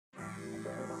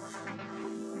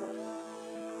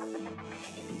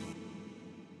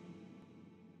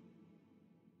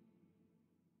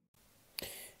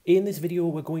In this video,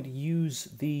 we're going to use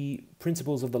the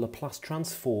principles of the Laplace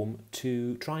transform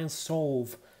to try and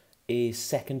solve a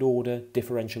second-order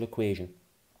differential equation.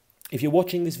 If you're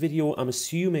watching this video, I'm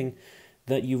assuming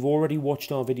that you've already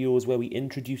watched our videos where we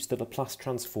introduced the Laplace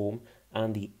transform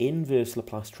and the inverse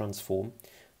Laplace transform,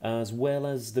 as well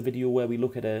as the video where we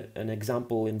look at an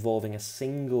example involving a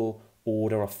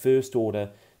single-order or first-order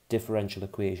differential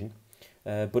equation.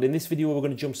 But in this video, we're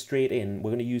going to jump straight in. We're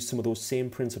going to use some of those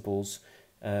same principles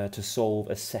to solve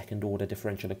a second order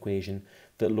differential equation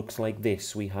that looks like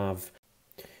this. We have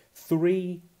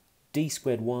 3d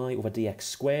squared y over dx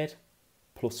squared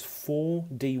plus 4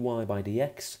 dy by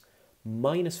dx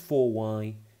minus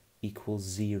 4y equals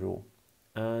 0.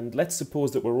 And let's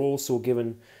suppose that we're also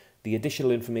given the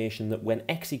additional information that when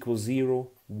x equals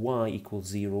 0, y equals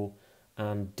 0,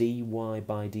 and dy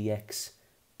by dx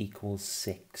equals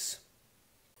 6.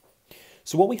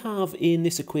 So what we have in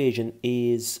this equation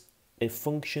is a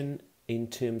function in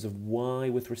terms of y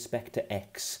with respect to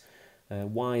x.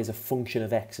 Y is a function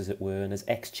of x, as it were, and as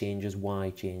x changes, y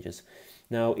changes.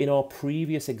 Now, in our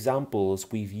previous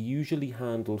examples, we've usually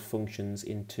handled functions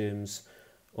in terms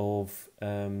of,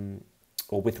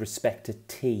 or with respect to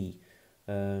t,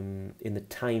 in the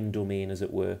time domain, as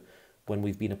it were, when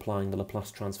we've been applying the Laplace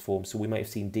transform. So we might have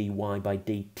seen dy by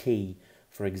dt,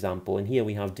 for example, and here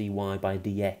we have dy by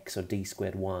dx, or d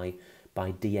squared y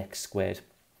by dx squared.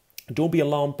 Don't be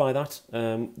alarmed by that.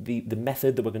 The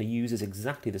method that we're going to use is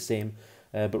exactly the same,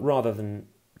 but rather than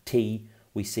t,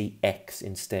 we see x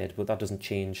instead, but that doesn't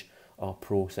change our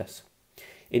process.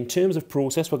 In terms of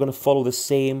process, we're going to follow the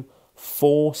same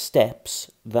 4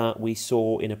 steps that we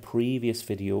saw in a previous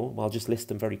video. I'll just list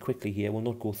them very quickly here. We'll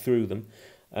not go through them,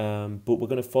 but we're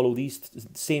going to follow these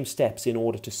same steps in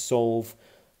order to solve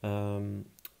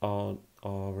our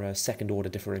second order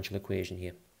differential equation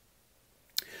here.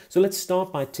 So let's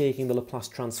start by taking the Laplace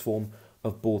transform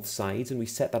of both sides, and we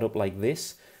set that up like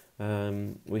this.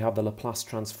 We have the Laplace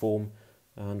transform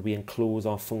and we enclose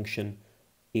our function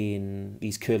in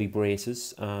these curly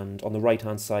braces, and on the right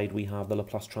hand side we have the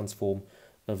Laplace transform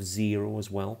of 0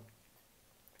 as well.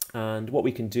 And what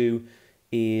we can do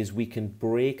is we can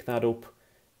break that up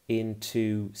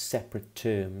into separate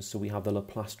terms. So we have the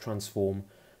Laplace transform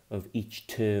of each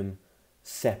term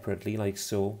separately, like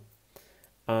so.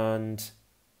 And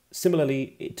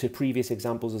similarly to previous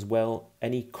examples as well,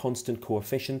 any constant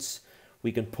coefficients we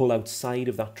can pull outside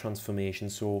of that transformation.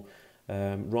 So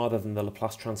rather than the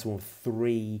Laplace transform of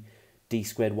 3 d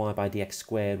squared y by dx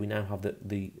squared, we now have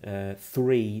the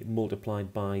 3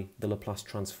 multiplied by the Laplace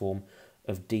transform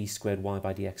of d squared y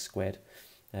by dx squared.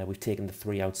 We've taken the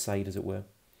 3 outside, as it were.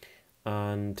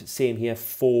 And same here,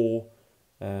 4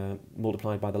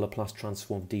 multiplied by the Laplace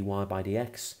transform of dy by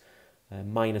dx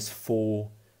minus 4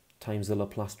 times the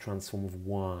Laplace transform of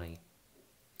y.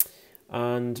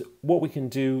 And what we can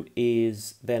do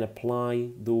is then apply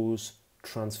those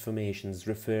transformations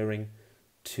referring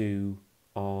to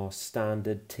our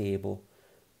standard table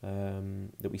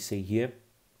that we see here.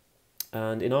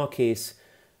 And in our case,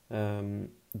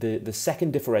 the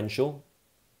second differential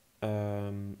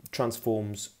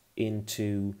transforms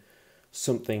into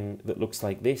something that looks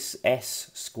like this: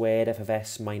 s squared f of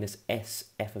s minus s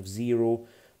f of 0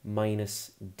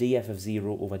 minus df of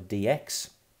 0 over dx.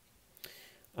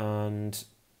 And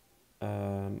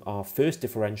our first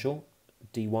differential,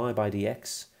 dy by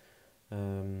dx,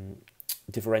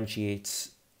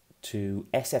 differentiates to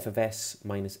sf of s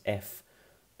minus f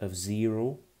of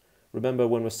 0. Remember,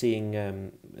 when we're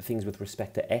seeing things with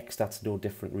respect to x, that's no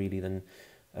different really than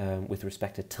with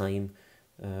respect to time.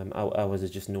 Ours is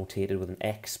just notated with an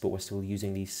x, but we're still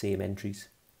using these same entries.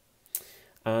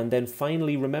 And then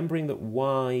finally, remembering that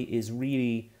y is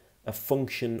really a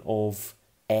function of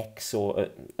x, or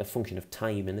a function of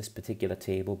time in this particular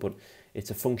table, but it's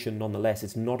a function nonetheless.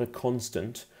 It's not a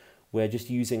constant. We're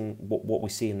just using what we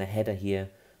see in the header here.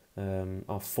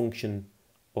 Our function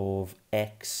of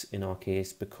x, in our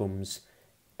case, becomes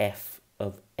f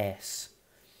of s.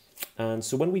 And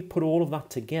so when we put all of that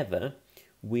together,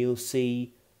 we'll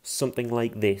see something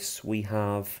like this. We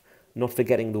have, not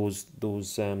forgetting those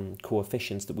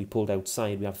coefficients that we pulled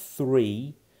outside, we have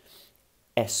 3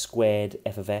 s squared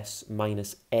f of s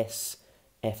minus s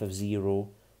f of 0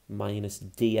 minus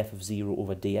df of 0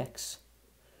 over dx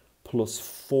plus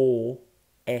 4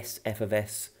 s f of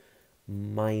s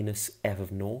minus f of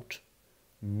 0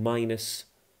 minus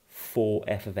 4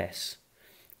 f of s.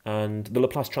 And the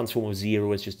Laplace transform of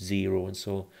 0 is just 0, and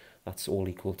so that's all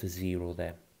equal to 0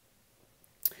 there.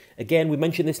 Again, we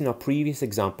mentioned this in our previous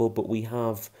example, but we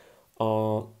have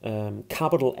our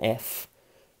capital F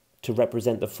to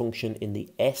represent the function in the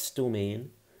S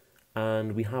domain,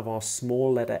 and we have our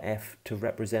small letter f to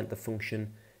represent the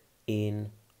function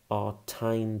in our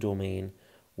time domain,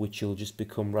 which will just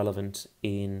become relevant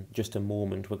in just a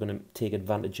moment. We're going to take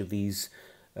advantage of these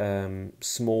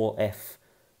small f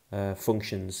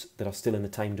functions that are still in the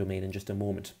time domain in just a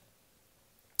moment.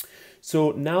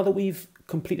 So now that we've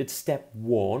completed step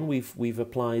one, we've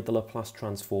applied the Laplace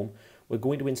transform, we're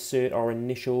going to insert our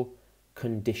initial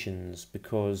conditions,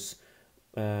 because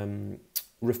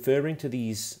referring to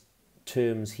these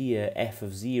terms here, f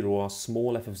of 0, our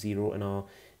small f of 0, and our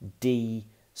d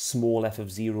small f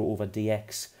of 0 over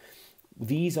dx,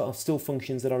 these are still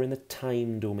functions that are in the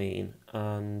time domain.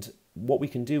 And what we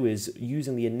can do is,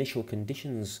 using the initial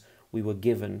conditions we were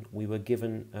given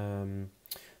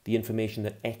the information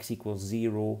that x equals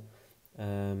 0,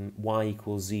 y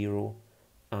equals 0,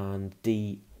 and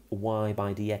dy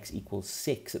by dx equals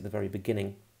 6 at the very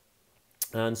beginning.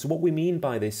 And so what we mean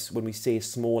by this when we say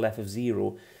small f of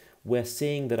 0, we're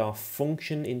saying that our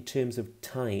function in terms of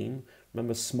time,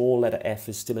 remember small letter f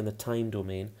is still in the time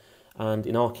domain, and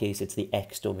in our case it's the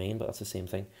x domain, but that's the same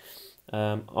thing.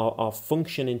 Our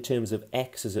function in terms of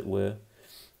x, as it were,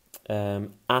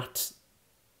 at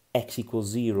x equals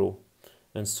 0.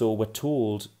 And so we're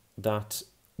told that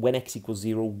when x equals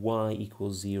 0, y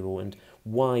equals 0, and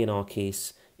y in our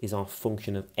case is our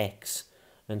function of x.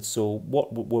 And so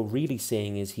what we're really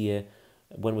saying is here,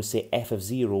 when we say f of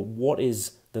 0, what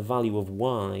is the value of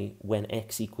y when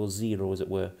x equals 0, as it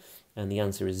were? And the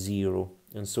answer is 0.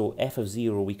 And so f of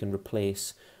 0 we can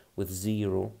replace with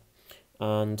 0.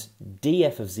 And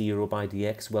df of 0 by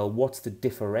dx, well, what's the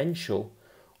differential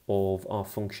of our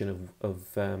function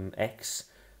of x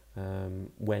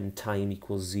when time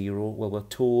equals 0? Well, we're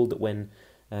told that when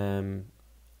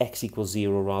x equals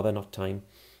 0, rather, not time,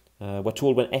 we're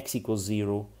told when x equals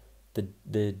 0,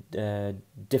 the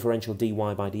differential dy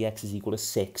by dx is equal to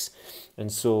 6.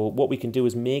 And so what we can do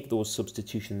is make those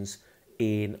substitutions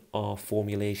in our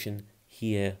formulation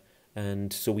here.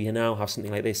 And so we now have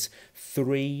something like this: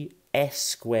 3s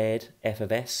squared f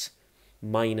of s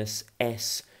minus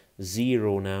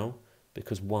s0 now,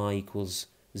 because y equals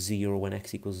 0 when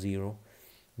x equals 0,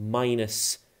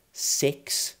 minus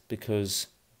 6, because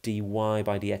dy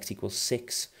by dx equals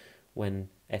 6 when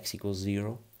x equals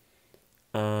 0.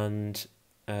 And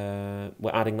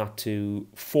we're adding that to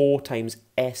 4 times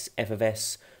s f of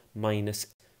s minus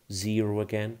 0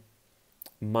 again,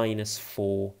 minus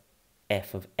 4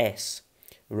 f of s,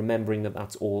 remembering that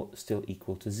that's all still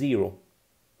equal to 0.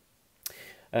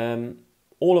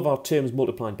 All of our terms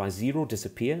multiplied by 0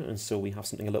 disappear, and so we have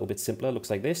something a little bit simpler.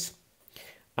 Looks like this.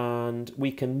 And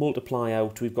we can multiply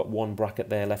out, we've got one bracket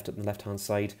there left at the left-hand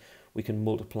side, we can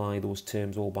multiply those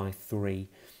terms all by 3.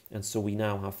 And so we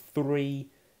now have 3s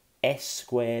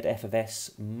squared f of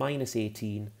s minus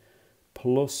 18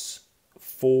 plus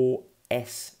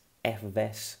 4s f of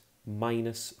s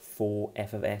minus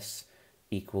 4f of s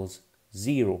equals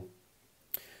 0.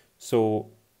 So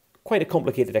quite a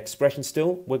complicated expression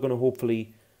still. We're going to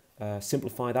hopefully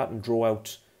simplify that and draw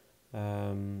out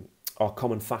our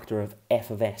common factor of f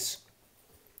of s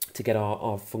to get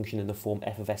our function in the form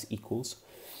f of s equals.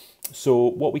 So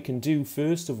what we can do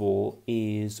first of all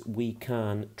is we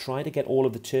can try to get all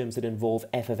of the terms that involve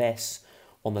f of s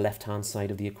on the left hand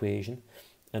side of the equation,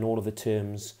 and all of the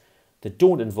terms that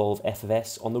don't involve f of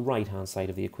s on the right hand side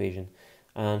of the equation.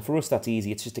 And for us that's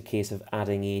easy, it's just a case of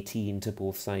adding 18 to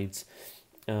both sides.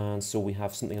 And so we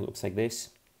have something that looks like this.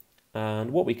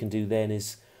 And what we can do then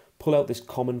is pull out this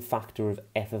common factor of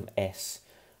f of s.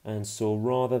 And so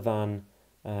rather than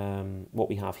what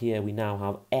we have here, we now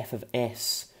have f of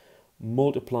s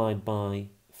multiplied by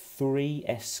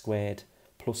 3s squared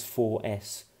plus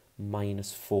 4s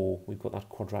minus 4. We've got that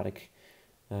quadratic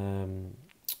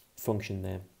function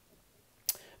there.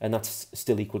 And that's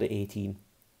still equal to 18.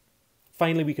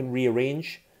 Finally, we can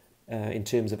rearrange in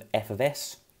terms of f of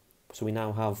s. So we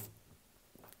now have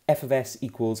f of s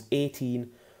equals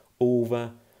 18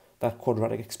 over that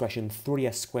quadratic expression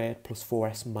 3s squared plus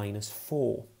 4s minus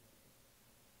 4.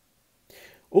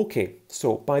 Okay,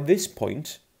 so by this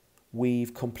point,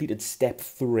 we've completed step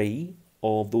 3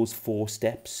 of those 4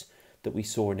 steps that we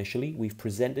saw initially. We've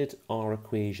presented our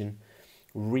equation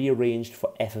rearranged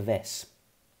for f of s.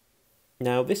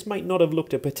 Now, this might not have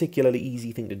looked a particularly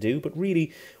easy thing to do, but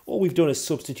really all we've done is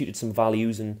substituted some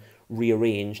values and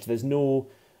rearranged. There's no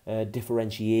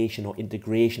differentiation or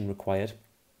integration required.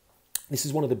 This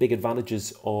is one of the big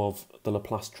advantages of the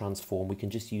Laplace transform. We can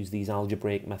just use these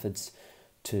algebraic methods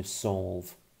to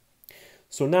solve.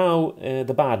 So now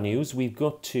the bad news, we've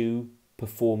got to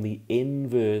perform the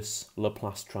inverse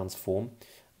Laplace transform.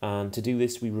 And to do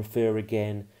this, we refer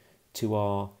again to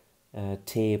our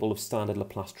table of standard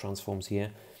Laplace transforms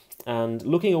here. And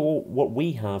looking at what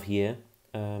we have here,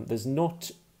 there's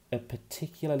not a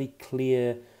particularly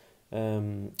clear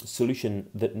solution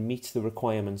that meets the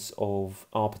requirements of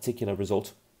our particular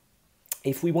result.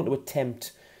 If we want to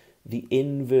attempt the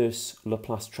inverse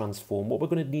Laplace transform, what we're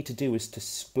going to need to do is to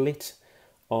split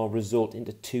our result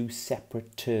into two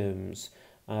separate terms.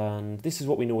 And this is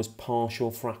what we know as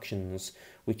partial fractions,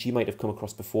 which you might have come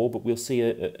across before, but we'll see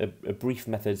a brief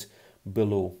method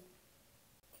below.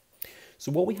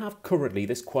 So what we have currently,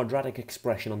 this quadratic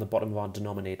expression on the bottom of our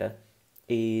denominator,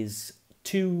 is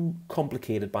too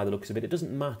complicated by the looks of it. It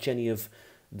doesn't match any of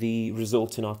the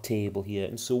results in our table here.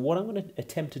 And so what I'm going to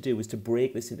attempt to do is to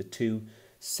break this into two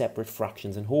separate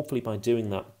fractions. And hopefully by doing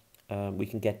that, we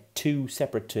can get two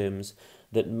separate terms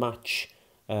that match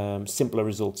simpler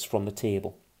results from the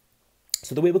table.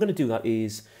 So the way we're going to do that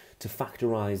is to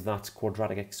factorize that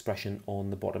quadratic expression on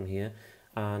the bottom here.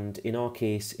 And in our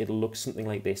case, it'll look something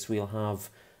like this. We'll have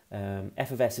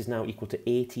f of s is now equal to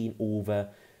 18 over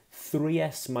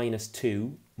 3s minus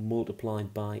 2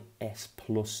 multiplied by s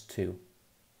plus 2.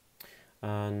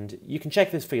 And you can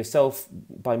check this for yourself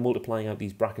by multiplying out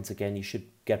these brackets again. You should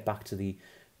get back to the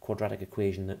quadratic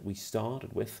equation that we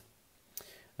started with.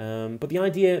 But the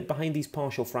idea behind these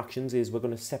partial fractions is we're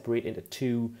going to separate into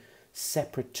two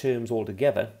separate terms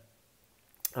altogether.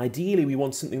 Ideally, we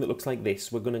want something that looks like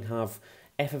this. We're going to have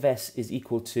f of s is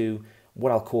equal to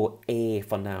what I'll call a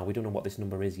for now. We don't know what this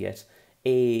number is yet.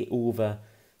 A over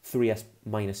 3s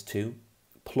minus 2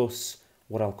 plus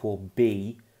what I'll call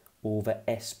b over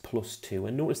s plus 2.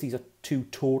 And notice these are two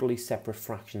totally separate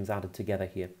fractions added together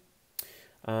here.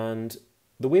 And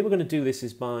the way we're going to do this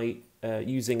is by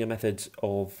using a method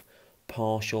of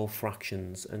partial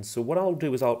fractions. And so what I'll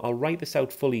do is I'll write this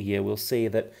out fully here. We'll say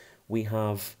that we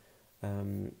have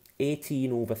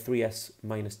 18 over 3s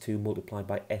minus 2 multiplied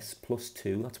by s plus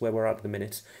 2. That's where we're at the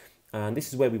minute. And this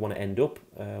is where we want to end up,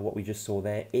 what we just saw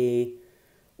there. A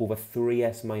over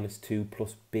 3s minus 2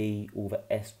 plus b over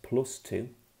s plus 2.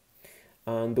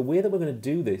 And the way that we're going to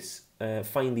do this,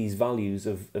 find these values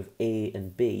of a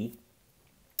and b,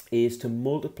 is to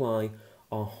multiply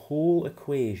our whole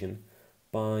equation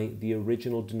by the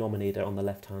original denominator on the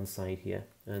left-hand side here.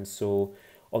 And so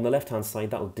on the left-hand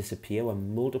side, that will disappear. We're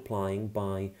multiplying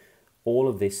by all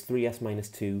of this, 3s minus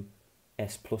 2,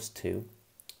 s plus 2.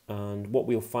 And what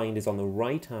we'll find is on the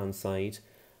right-hand side,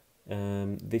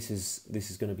 this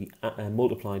is going to be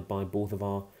multiplied by both of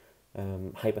our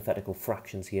hypothetical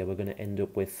fractions here. We're going to end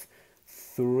up with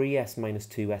 3s minus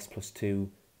 2, s plus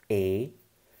 2a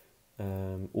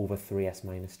over 3s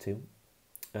minus 2.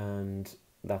 And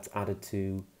that's added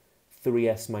to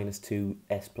 3s minus 2,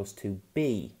 s plus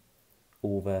 2b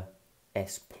over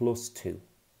s plus 2.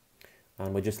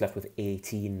 And we're just left with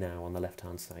 18 now on the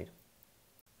left-hand side.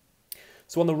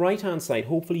 So on the right-hand side,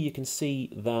 hopefully you can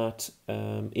see that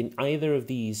in either of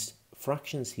these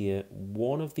fractions here,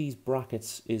 one of these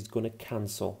brackets is going to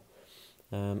cancel.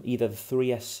 Either the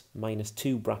 3s minus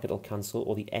 2 bracket will cancel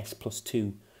or the s plus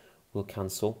 2 will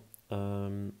cancel.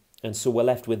 And so we're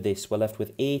left with this. We're left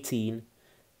with 18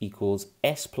 equals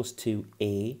s plus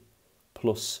 2a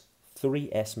plus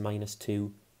 3s minus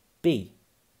 2b.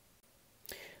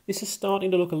 This is starting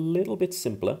to look a little bit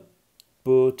simpler,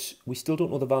 but we still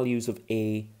don't know the values of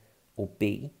a or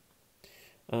b.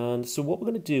 And so what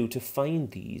we're going to do to find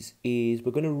these is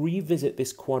we're going to revisit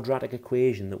this quadratic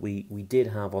equation that we did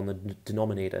have on the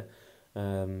denominator,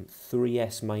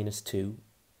 3s minus 2,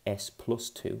 s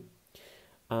plus 2.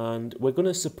 And we're going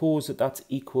to suppose that that's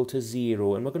equal to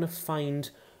 0, and we're going to find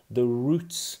the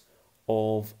roots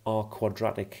of our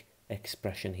quadratic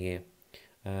expression here.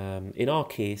 In our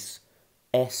case,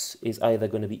 s is either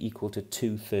going to be equal to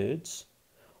 2/3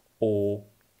 or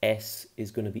s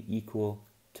is going to be equal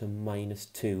to minus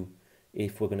 2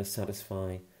 if we're going to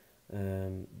satisfy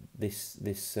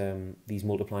these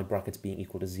multiplied brackets being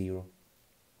equal to 0.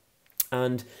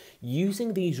 And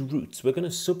using these roots, we're going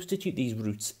to substitute these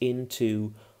roots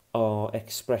into our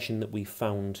expression that we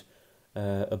found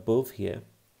above here.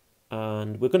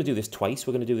 And we're going to do this twice.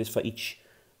 We're going to do this for each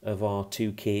of our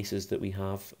two cases that we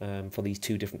have for these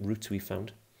two different roots we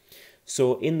found.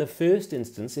 So in the first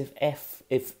instance, if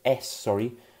s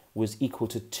was equal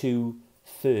to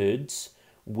 2/3,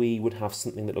 we would have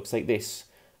something that looks like this.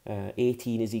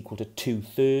 18 is equal to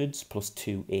 2/3 plus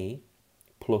 2a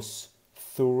plus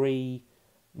 3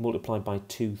 multiplied by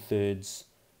 2/3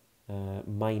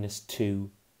 minus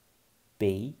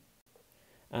 2b.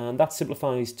 And that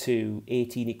simplifies to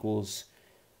 18 equals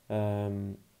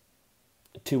 2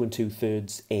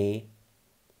 2/3 a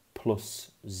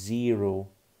plus 0b,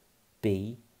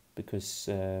 because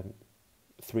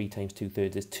 3 times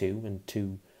 2/3 is 2, and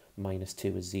 2 minus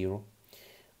 2 is 0.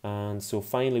 And so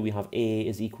finally we have A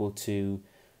is equal to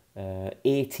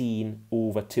 18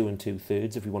 over 2 and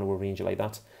 2/3, if we want to arrange it like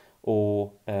that,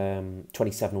 or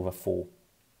 27 over 4.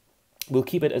 We'll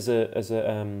keep it as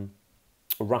a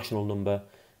rational number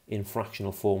in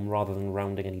fractional form rather than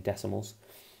rounding any decimals.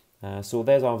 So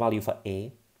there's our value for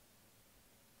A.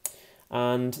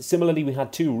 And similarly, we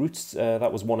had two roots.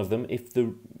 That was one of them. If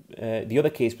the other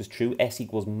case was true, s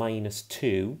equals minus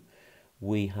 2,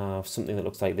 we have something that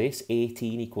looks like this.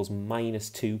 18 equals minus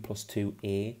 2 plus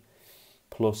 2a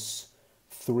plus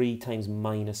 3 times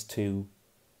minus 2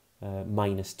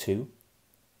 minus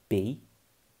 2b.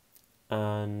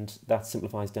 And that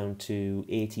simplifies down to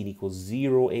 18 equals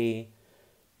 0a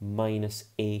minus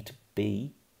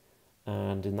 8b.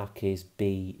 And in that case,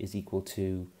 b is equal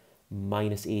to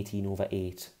minus 18 over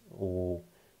 8, or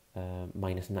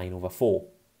minus 9 over 4.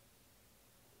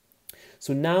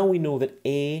 So now we know that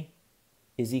A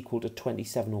is equal to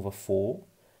 27 over 4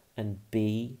 and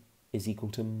B is equal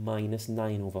to minus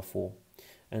 9 over 4.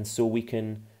 And so we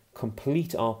can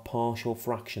complete our partial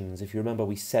fractions. If you remember,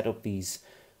 we set up these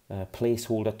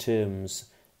placeholder terms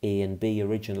A and B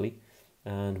originally,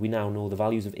 and we now know the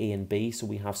values of A and B, so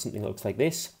we have something that looks like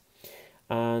this.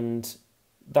 And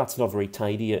that's not very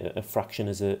tidy. A fraction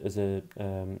is a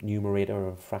numerator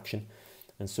of a fraction,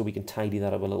 and so we can tidy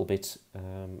that up a little bit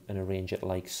and arrange it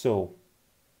like so.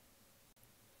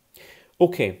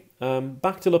 Okay,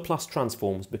 back to Laplace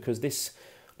transforms, because this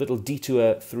little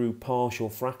detour through partial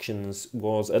fractions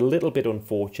was a little bit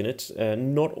unfortunate.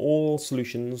 Not all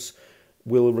solutions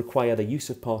will require the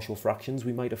use of partial fractions.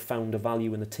 We might have found a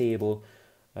value in the table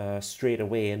straight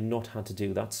away and not had to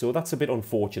do that, so that's a bit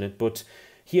unfortunate, but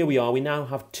here we are. We now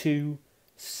have two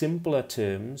simpler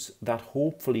terms that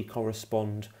hopefully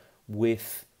correspond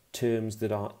with terms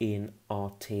that are in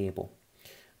our table.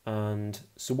 And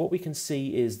so what we can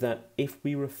see is that if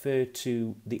we refer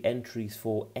to the entries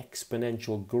for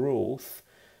exponential growth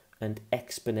and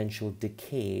exponential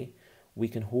decay, we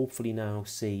can hopefully now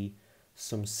see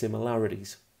some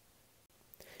similarities.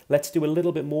 Let's do a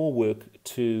little bit more work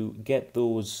to get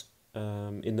those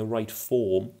in the right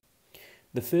form.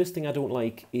 The first thing I don't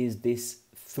like is this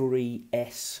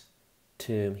 3s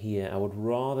term here. I would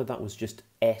rather that was just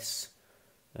s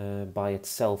by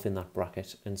itself in that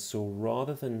bracket. And so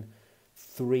rather than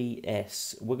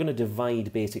 3s, we're going to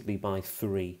divide basically by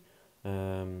 3.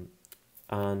 And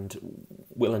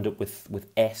we'll end up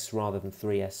with s rather than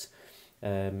 3s.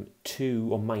 2,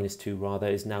 or minus 2 rather,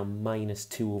 is now minus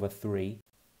 2 over 3.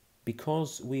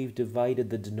 Because we've divided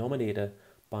the denominator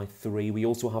by 3, we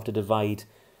also have to divide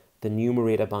the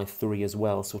numerator by 3 as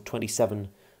well, so 27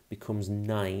 becomes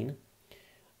 9.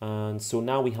 And so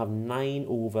now we have 9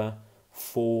 over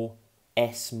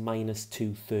 4s minus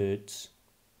 2/3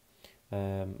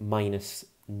 minus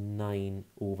 9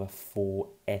 over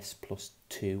 4s plus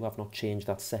 2. I've not changed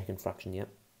that second fraction yet.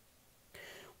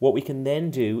 What we can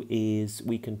then do is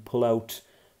we can pull out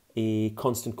a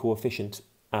constant coefficient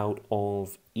out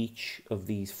of each of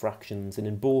these fractions, and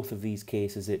in both of these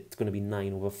cases it's going to be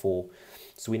 9 over 4.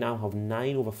 So we now have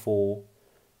 9 over 4,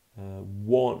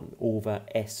 1 over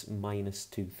s minus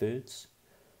 2/3,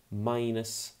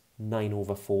 minus 9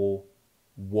 over 4,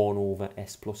 1 over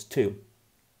s plus 2.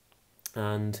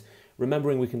 And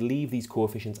remembering we can leave these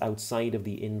coefficients outside of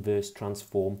the inverse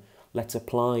transform, let's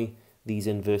apply these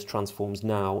inverse transforms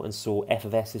now, and so f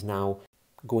of s is now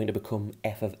going to become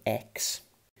f of x.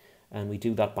 And we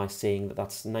do that by saying that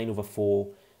that's 9 over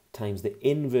 4 times the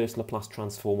inverse Laplace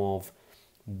transform of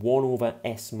 1 over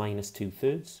s minus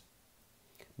 2/3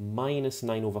 minus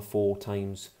 9 over 4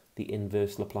 times the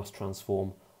inverse Laplace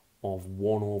transform of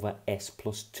 1 over s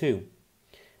plus 2.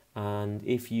 And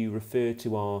if you refer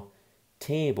to our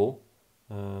table,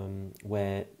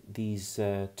 where these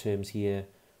terms here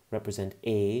represent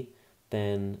a,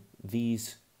 then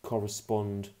these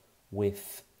correspond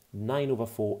with 9 over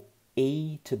 4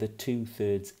 e to the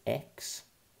 2/3 x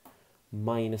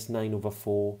minus 9 over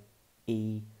 4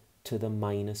 e to the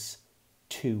minus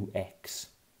 2x.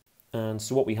 And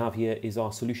so what we have here is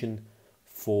our solution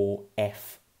for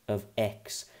f of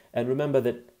x. And remember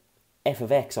that f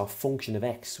of x, our function of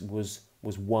x, was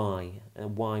y,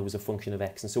 and y was a function of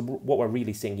x. And so what we're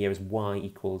really seeing here is y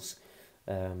equals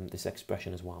this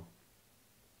expression as well.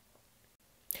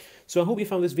 So I hope you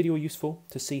found this video useful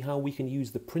to see how we can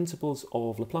use the principles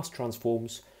of Laplace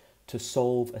transforms to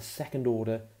solve a second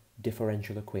order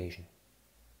differential equation.